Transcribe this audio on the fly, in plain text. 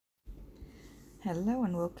Hello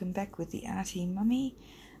and welcome back with the Arty Mummy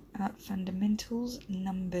Art Fundamentals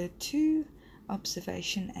number 2,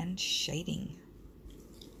 Observation and Shading.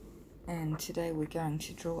 And today we're going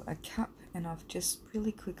to draw a cup, and I've just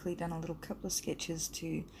really quickly done a little couple of sketches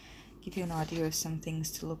to give you an idea of some things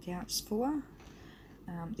to look out for.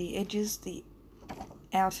 The edges, the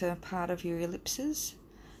outer part of your ellipses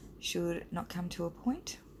should not come to a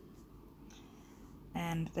point,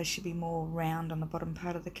 and they should be more round on the bottom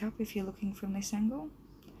part of the cup if you're looking from this angle.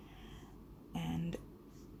 And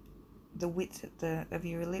the width of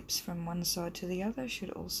your ellipse from one side to the other should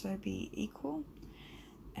also be equal.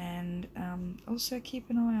 And also keep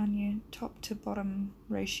an eye on your top to bottom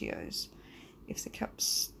ratios. If the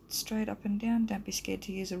cup's straight up and down, don't be scared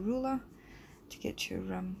to use a ruler to get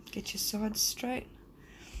your sides straight.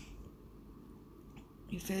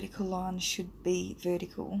 Your vertical lines should be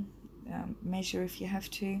vertical. Measure if you have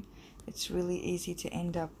to. It's really easy to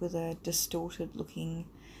end up with a distorted looking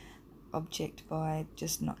object by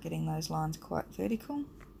just not getting those lines quite vertical.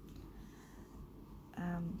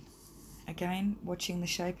 Again, watching the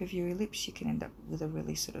shape of your ellipse, you can end up with a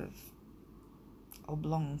really sort of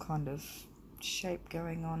oblong kind of shape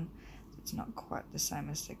going on. It's not quite the same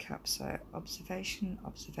as the cup. So observation,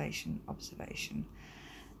 observation, observation.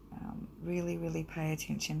 Really pay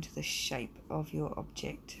attention to the shape of your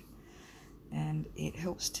object, and it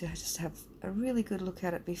helps to just have a really good look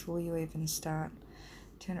at it before you even start.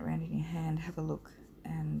 Turn it around in your hand, have a look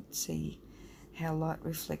and see how light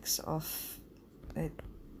reflects off it.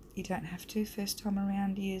 You don't have to first time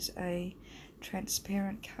around use a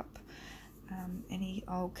transparent cup. Any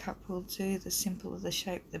old cup will do. The simpler the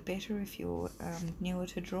shape the better if you're newer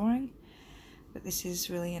to drawing, but this is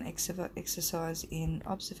really an exercise in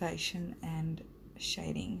observation and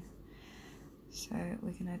shading. So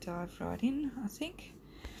we're going to dive right in, I think.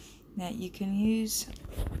 Now you can use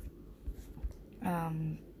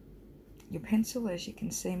your pencil, as you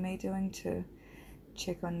can see me doing, to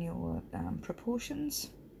check on your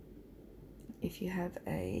proportions. If you have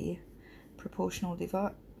a proportional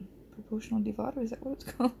divider, is that what it's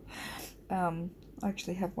called? I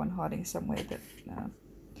actually have one hiding somewhere, but I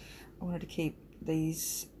wanted to keep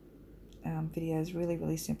these videos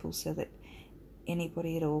really simple so that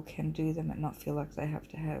anybody at all can do them and not feel like they have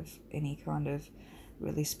to have any kind of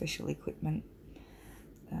really special equipment.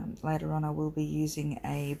 Later on I will be using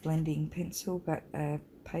a blending pencil, but a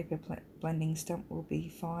paper blending stump will be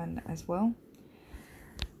fine as well.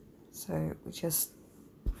 So we're just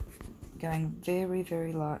going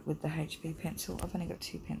very light with the HB pencil. I've only got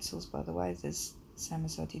 2 pencils, by the way. There's the same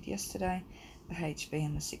as I did yesterday, the HB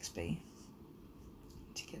and the 6B,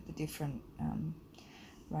 to get the different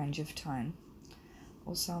range of tone.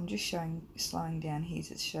 Also, I'm just slowing down here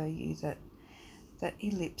to show you that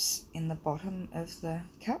ellipse in the bottom of the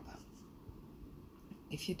cup,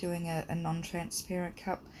 if you're doing a non-transparent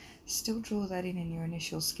cup, still draw that in your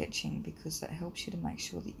initial sketching, because that helps you to make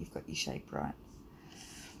sure that you've got your shape right.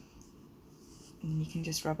 And you can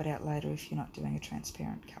just rub it out later if you're not doing a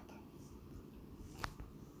transparent cup.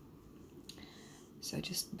 So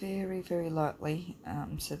just very lightly,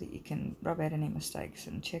 so that you can rub out any mistakes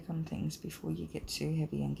and check on things before you get too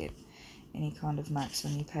heavy and get any kind of marks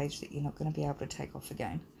on your page that you're not going to be able to take off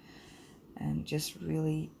again. And just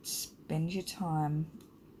really spend your time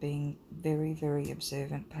being very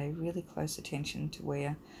observant. Pay really close attention to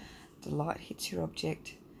where the light hits your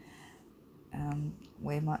object,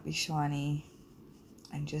 where it might be shiny,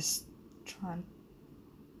 and just try and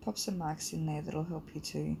pop some marks in there that'll help you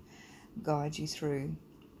to guide you through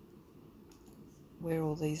where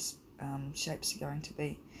all these shapes are going to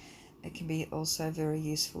be. It can be also very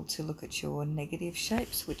useful to look at your negative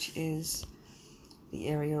shapes, which is the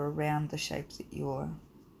area around the shape that you're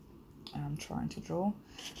trying to draw.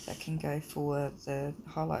 That can go for the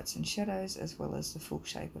highlights and shadows as well as the full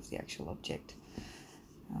shape of the actual object.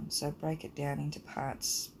 So break it down into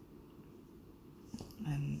parts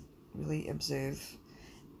and really observe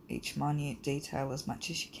each minute detail as much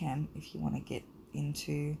as you can if you want to get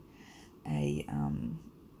into a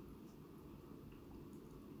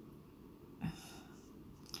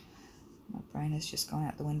my brain has just gone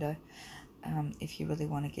out the window. If you really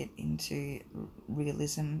want to get into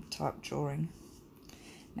realism type drawing.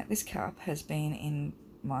 Now this cup has been in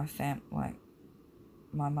my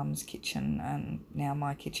my mum's kitchen and now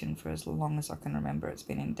my kitchen for as long as I can remember. It's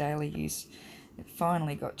been in daily use. It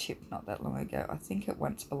finally got chipped not that long ago. I think it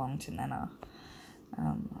once belonged to Nana.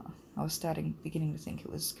 I was beginning to think it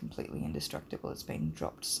was completely indestructible. It's been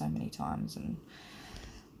dropped so many times and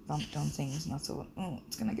bumped on things, and I thought, oh,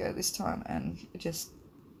 it's going to go this time, and it's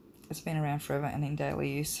been around forever and in daily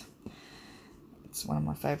use. It's one of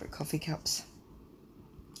my favourite coffee cups.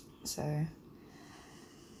 So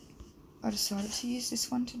I decided to use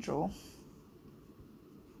this one to draw.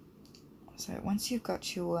 So once you've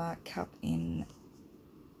got your cup in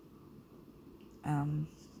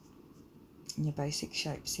your basic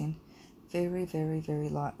shapes in, very, very, very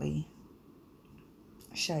lightly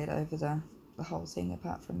shade over the whole thing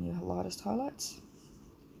apart from your lightest highlights.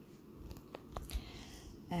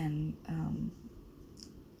 And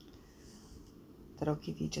that'll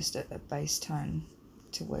give you just a base tone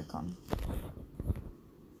to work on.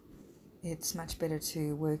 It's much better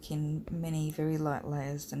to work in many very light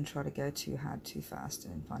layers than try to go too hard too fast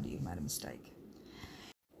and find you've made a mistake.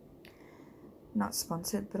 Not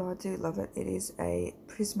sponsored, but I do love it. It is a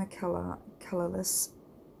Prismacolor colourless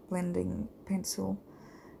blending pencil.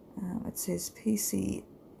 It says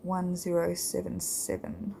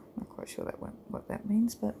PC1077. Not quite sure what that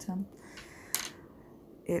means, but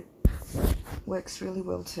it works really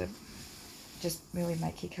well to just really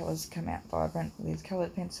make your colours come out vibrant with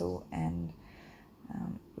coloured pencil, and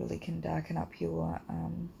really can darken up your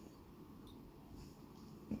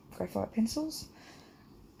graphite pencils.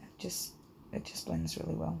 It just blends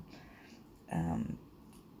really well.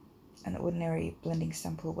 An ordinary blending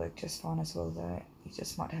stump will work just fine as well, though you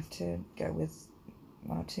just might have to go with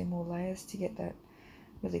one or two more layers to get that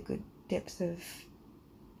really good depth of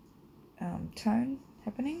tone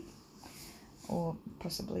happening, or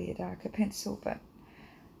possibly a darker pencil. But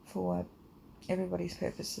for everybody's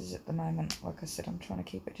purposes at the moment, like I said, I'm trying to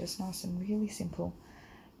keep it just nice and really simple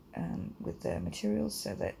with the materials,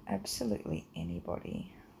 so that absolutely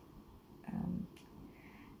anybody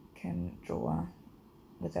can draw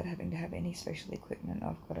without having to have any special equipment.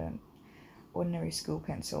 I've got an ordinary school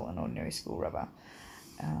pencil, an ordinary school rubber.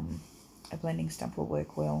 A blending stump will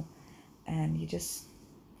work well, and you just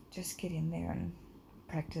get in there and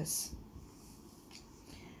practice,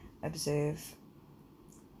 observe.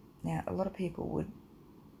 Now, a lot of people would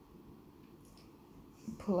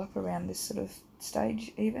pull up around this sort of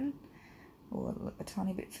stage even, or a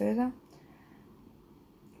tiny bit further.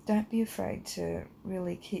 Don't be afraid to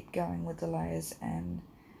really keep going with the layers and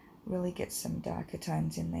really get some darker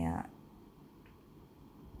tones in there.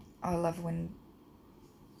 I love when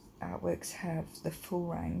artworks have the full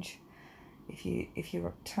range. If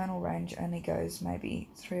your tonal range only goes maybe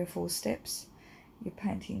 3 or 4 steps, your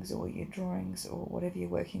paintings or your drawings or whatever you're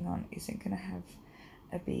working on isn't going to have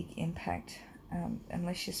a big impact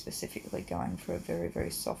unless you're specifically going for a very, very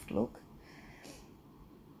soft look.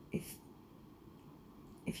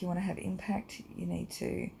 If you want to have impact, you need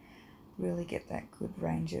to really get that good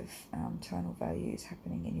range of tonal values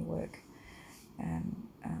happening in your work, and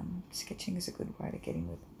sketching is a good way to get in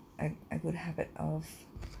with a good habit of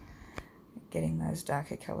getting those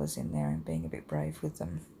darker colours in there and being a bit brave with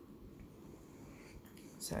them.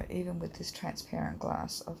 So even with this transparent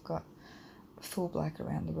glass, I've got full black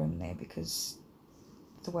around the room there, because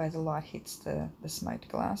the way the light hits the smoked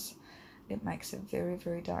glass, it makes a very,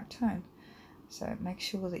 very dark tone. So make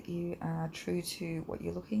sure that you are true to what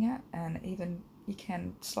you're looking at, and even you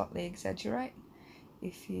can slightly exaggerate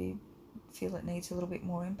if you feel it needs a little bit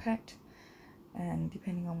more impact, and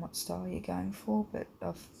depending on what style you're going for. But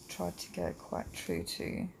I've tried to go quite true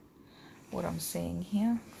to what I'm seeing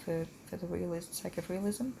here for the sake of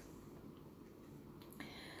realism.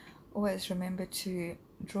 Always remember to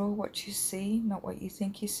draw what you see, not what you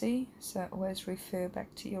think you see. So always refer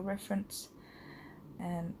back to your reference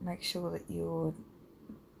and make sure that you're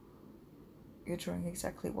drawing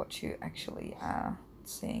exactly what you actually are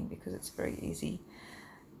seeing, because it's very easy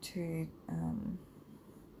to I'm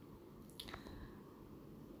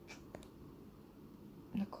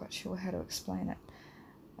not quite sure how to explain it.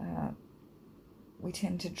 We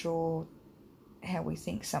tend to draw how we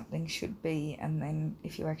think something should be, and then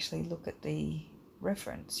if you actually look at the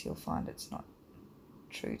reference, you'll find it's not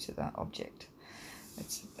true to the object.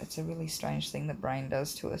 It's a really strange thing the brain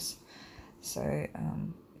does to us. So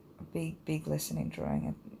a big lesson in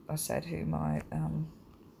drawing, I say to my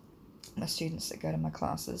students that go to my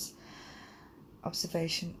classes: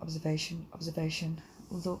 observation, observation, observation.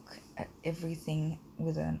 Look at everything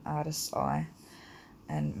with an artist's eye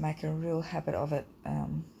and make a real habit of it.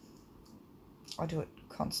 I do it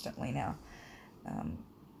constantly now.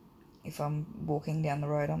 If I'm walking down the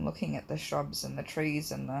road, I'm looking at the shrubs and the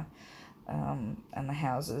trees and the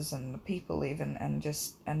houses and the people even,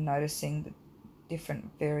 and noticing the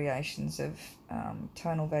different variations of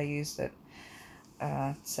tonal values that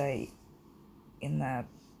say in the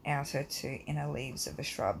outer to inner leaves of a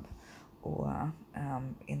shrub, or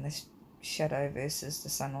in the shadow versus the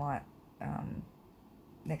sunlight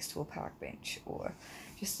next to a park bench, or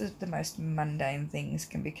just the most mundane things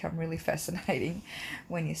can become really fascinating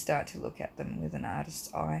when you start to look at them with an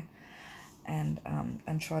artist's eye, and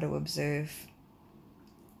try to observe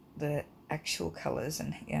the actual colours,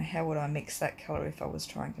 and how would I mix that colour if I was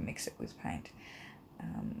trying to mix it with paint.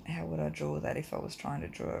 How would I draw that if I was trying to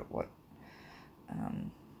draw it?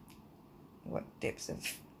 What depth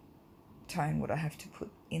of tone would I have to put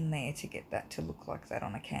in there to get that to look like that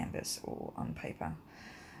on a canvas or on paper?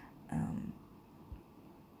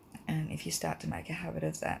 And if you start to make a habit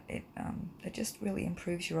of that, it just really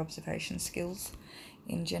improves your observation skills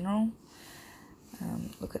in general.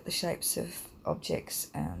 Look at the shapes of objects,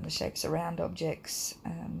 the shapes around objects.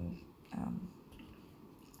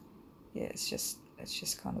 Yeah, it's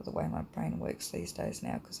just kind of the way my brain works these days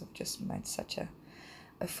now, because I've just made such a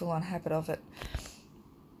full-on habit of it.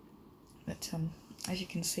 But as you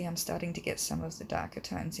can see, I'm starting to get some of the darker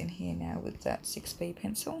tones in here now with that 6B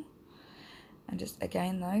pencil. And just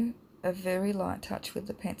again though, a very light touch with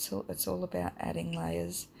the pencil. It's all about adding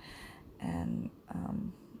layers and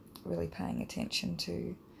really paying attention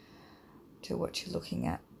to what you're looking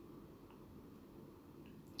at.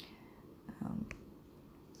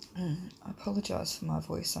 I apologise for my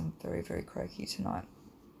voice. I'm very, very croaky tonight.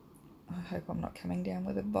 I hope I'm not coming down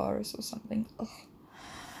with a virus or something. Ugh.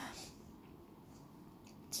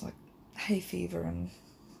 It's like hay fever and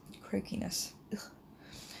croakiness. Ugh.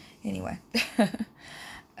 Anyway,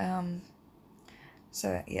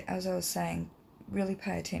 so yeah, as I was saying, really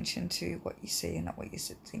pay attention to what you see and not what you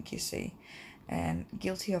think you see. And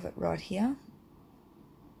guilty of it right here.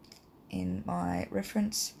 In my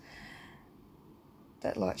reference,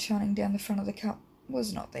 that light shining down the front of the cup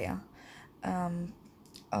was not there.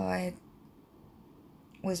 I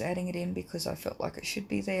was adding it in because I felt like it should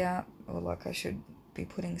be there, or like I should be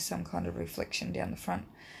putting some kind of reflection down the front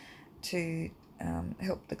to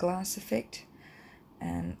help the glass effect.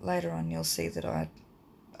 And later on you'll see that I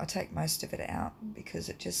take most of it out because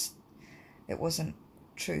it wasn't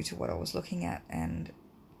true to what I was looking at, and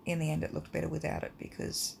in the end it looked better without it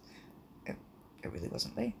because it really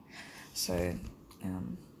wasn't there. So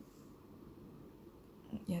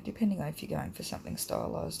yeah, depending on if you're going for something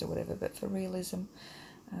stylized or whatever, but for realism,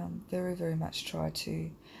 very, very much try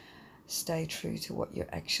to stay true to what you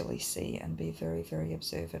actually see and be very, very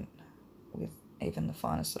observant with even the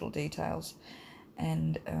finest little details,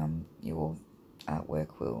 and your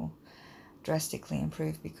artwork will drastically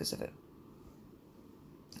improve because of it.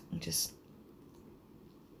 Just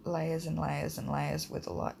layers and layers and layers with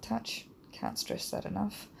a light touch. Can't stress that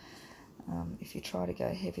enough. If you try to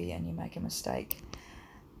go heavy and you make a mistake,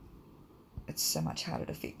 it's so much harder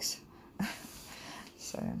to fix.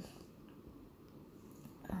 So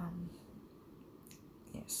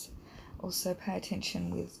yes, also pay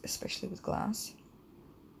attention especially with glass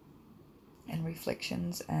and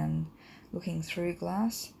reflections and looking through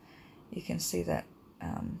glass. You can see that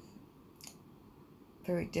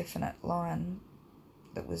very definite line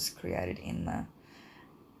that was created in the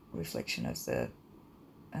reflection of the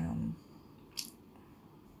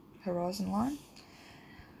horizon line,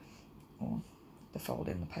 or the fold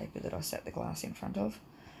in the paper that I sat the glass in front of.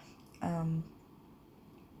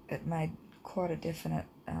 It made quite a definite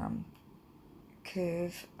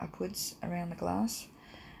curve upwards around the glass,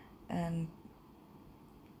 and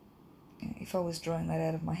if I was drawing that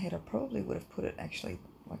out of my head, I probably would have put it actually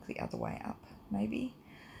like the other way up, maybe.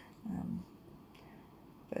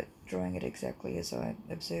 But drawing it exactly as I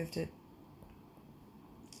observed it,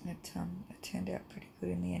 it turned out pretty good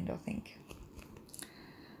in the end, I think.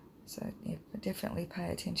 So yeah, definitely pay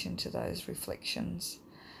attention to those reflections,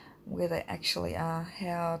 where they actually are,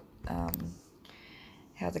 how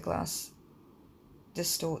the glass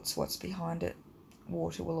distorts what's behind it.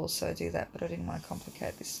 Water will also do that, but I didn't want to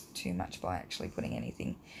complicate this too much by actually putting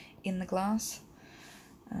anything in the glass.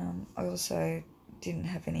 I also didn't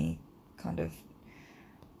have any kind of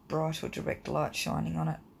bright or direct light shining on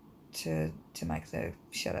it to make the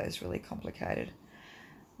shadows really complicated.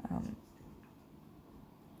 I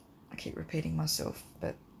keep repeating myself,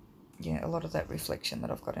 but yeah, a lot of that reflection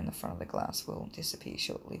that I've got in the front of the glass will disappear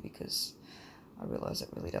shortly because I realise it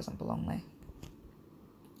really doesn't belong there.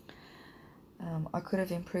 I could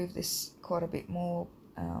have improved this quite a bit more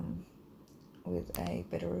with a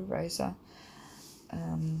better eraser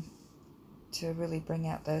to really bring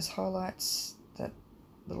out those highlights. That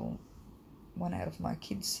little one out of my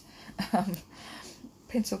kids'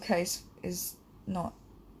 pencil case is not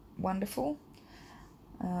wonderful.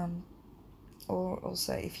 Or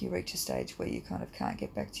also, if you reach a stage where you kind of can't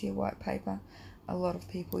get back to your white paper, a lot of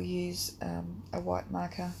people use a white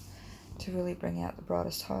marker to really bring out the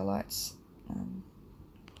brightest highlights.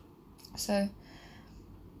 So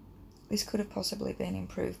this could have possibly been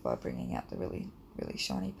improved by bringing out the really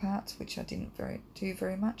shiny parts, which I didn't do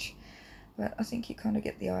very much, but I think you kind of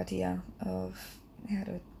get the idea of how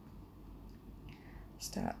to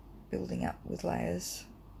start building up with layers.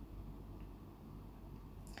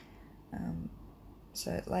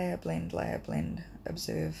 So layer, blend,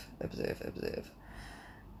 observe,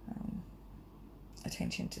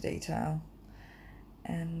 attention to detail,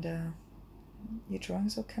 and your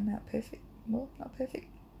drawings will come out perfect. Well, not perfect.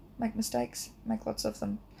 Make mistakes, make lots of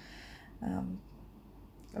them.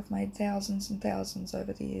 I've made thousands and thousands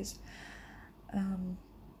over the years.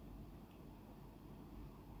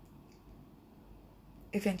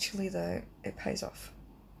 Eventually, though, it pays off.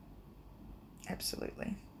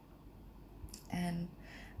 Absolutely. And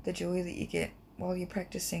the joy that you get while you're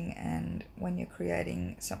practicing and when you're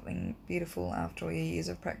creating something beautiful after all your years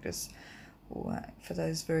of practice, or for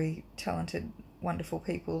those very talented, wonderful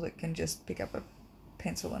people that can just pick up a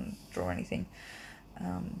pencil and draw anything.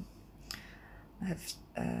 I have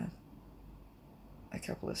a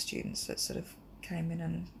couple of students that sort of came in,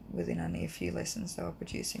 and within only a few lessons they were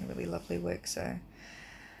producing really lovely work. So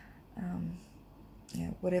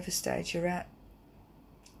whatever stage you're at,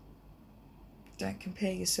 don't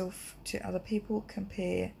compare yourself to other people,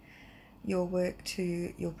 compare your work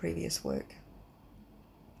to your previous work,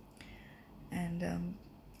 and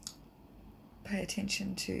pay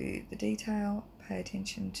attention to the detail, pay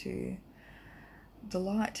attention to the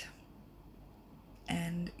light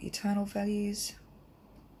and your tonal values.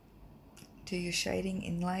 Do your shading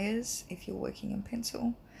in layers if you're working in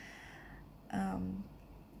pencil,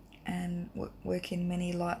 and work in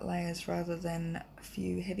many light layers rather than a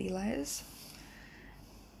few heavy layers,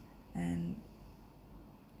 and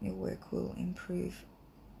your work will improve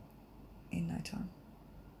in no time.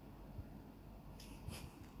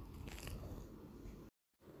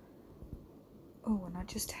 Oh, and I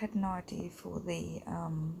just had an idea for the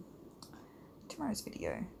tomorrow's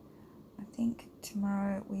video. I think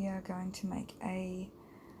tomorrow we are going to make a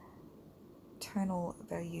tonal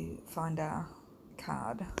value finder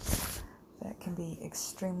card that can be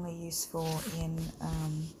extremely useful in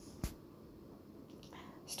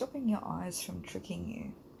stopping your eyes from tricking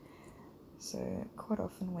you. So quite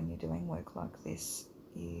often when you're doing work like this,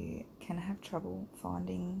 you can have trouble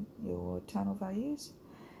finding your tonal values,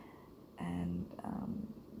 and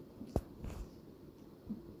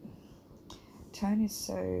tone is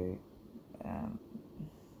so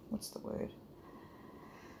what's the word,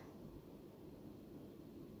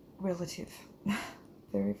 relative.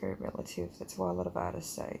 Very relative. That's why a lot of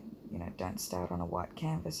artists say, don't start on a white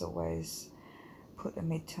canvas, always put a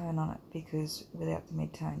mid-tone on it, because without the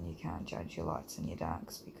mid-tone you can't judge your lights and your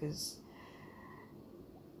darks, because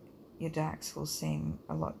your darks will seem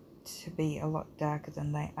to be a lot darker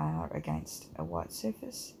than they are against a white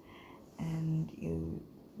surface, and you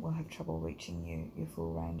will have trouble reaching your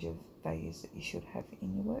full range of values that you should have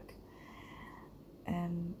in your work.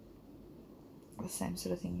 And the same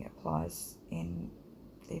sort of thing applies in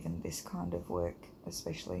even this kind of work,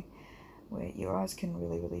 especially where your eyes can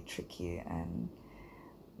really trick you, and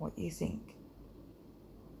what you think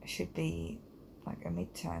should be like a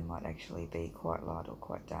mid-tone might actually be quite light or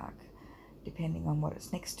quite dark, depending on what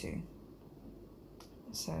it's next to.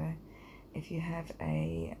 So if you have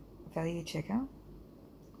a value checker,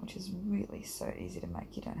 which is really so easy to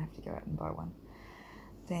make, you don't have to go out and buy one,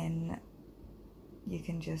 then you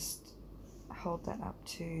can just hold that up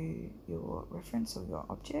to your reference or your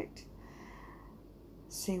object,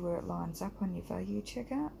 see where it lines up on your value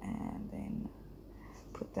checker, and then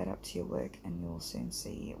put that up to your work, and you'll soon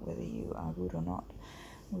see whether you are good or not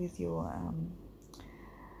with your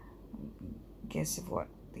guess of what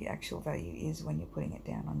the actual value is when you're putting it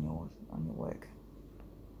down on your work.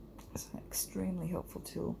 It's an extremely helpful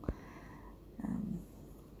tool, and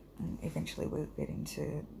eventually we'll get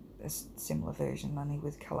into a similar version, only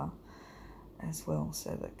with colour as well,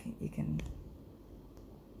 so that you can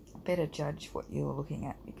better judge what you're looking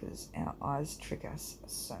at, because our eyes trick us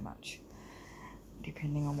so much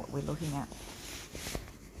depending on what we're looking at.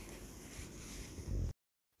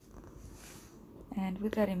 And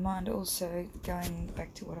with that in mind, also going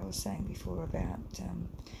back to what I was saying before about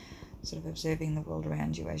sort of observing the world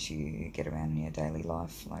around you as you get around in your daily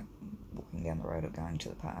life, like walking down the road or going to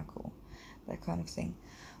the park or that kind of thing.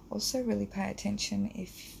 Also really pay attention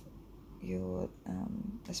if you're,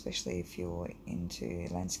 especially if you're into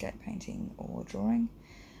landscape painting or drawing,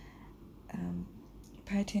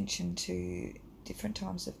 pay attention to different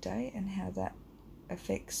times of day and how that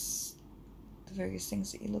affects the various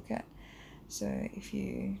things that you look at. So if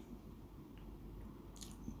you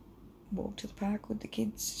walk to the park with the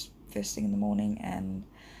kids first thing in the morning and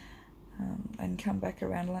come back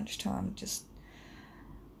around lunchtime. Just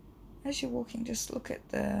as you're walking, just look at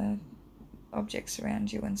the objects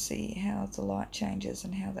around you and see how the light changes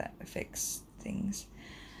and how that affects things.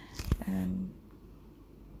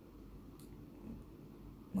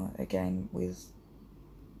 Well, again, with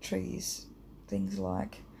trees, things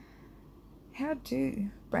like, how do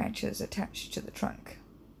branches attach to the trunk?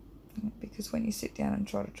 Because when you sit down and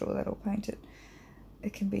try to draw that or paint it,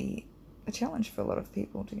 it can be a challenge for a lot of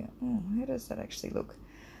people to go, oh, how does that actually look?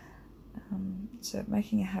 So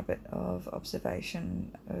making a habit of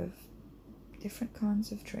observation of different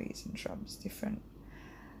kinds of trees and shrubs, different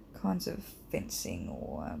kinds of fencing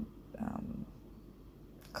or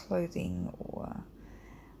clothing or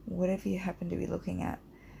whatever you happen to be looking at,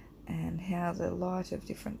 and how the light of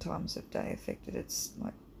different times of day affected it's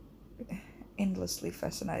like endlessly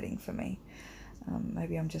fascinating for me.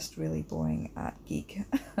 Maybe I'm just really boring art geek,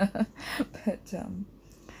 but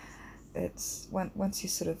it's once you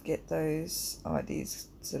sort of get those ideas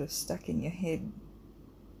sort of stuck in your head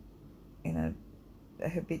in a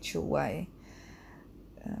habitual way,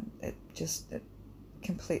 it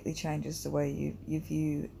completely changes the way you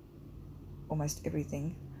view almost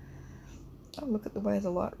everything. Oh, look at the way the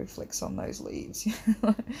light reflects on those leaves.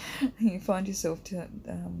 You find yourself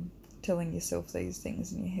telling yourself these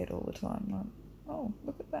things in your head all the time, like, oh,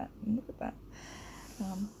 look at that, and look at that.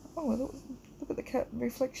 Oh, look at the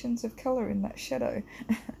reflections of colour in that shadow.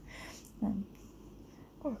 Oh,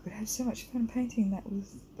 I could have so much fun painting that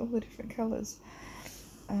with all the different colours.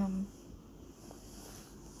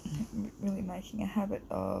 Really making a habit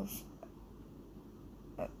of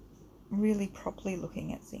really properly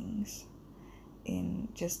looking at things in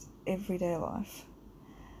just everyday life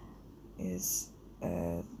is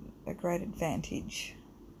a great advantage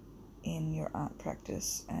in your art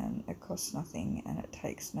practice, and it costs nothing, and it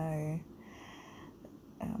takes nothing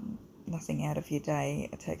out of your day.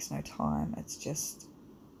 It takes no time. It's just,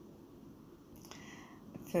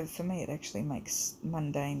 for me, it actually makes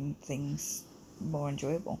mundane things more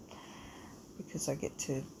enjoyable, because I get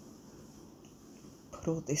to put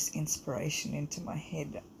all this inspiration into my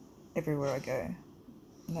head everywhere I go,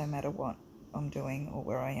 no matter what I'm doing or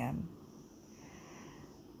where I am.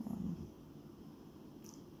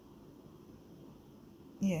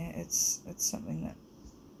 Yeah, it's something that,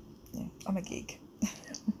 yeah, I'm a geek.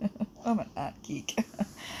 I'm an art geek.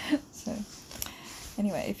 So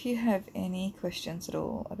anyway, if you have any questions at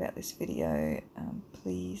all about this video,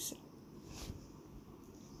 please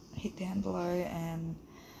hit down below and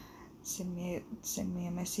send me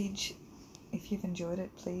a message. If you've enjoyed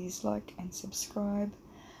it, please like and subscribe.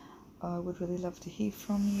 I would really love to hear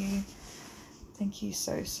from you. Thank you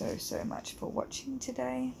so much for watching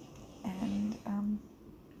today, and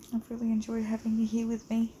I've really enjoyed having you here with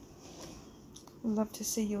me. Love to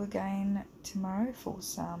see you again tomorrow for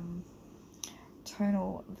some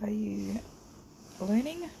tonal value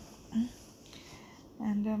learning,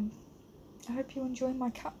 and I hope you enjoy my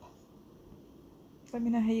cup. Let me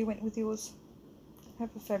know how you went with yours.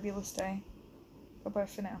 Have a fabulous day. Bye bye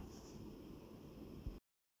for now.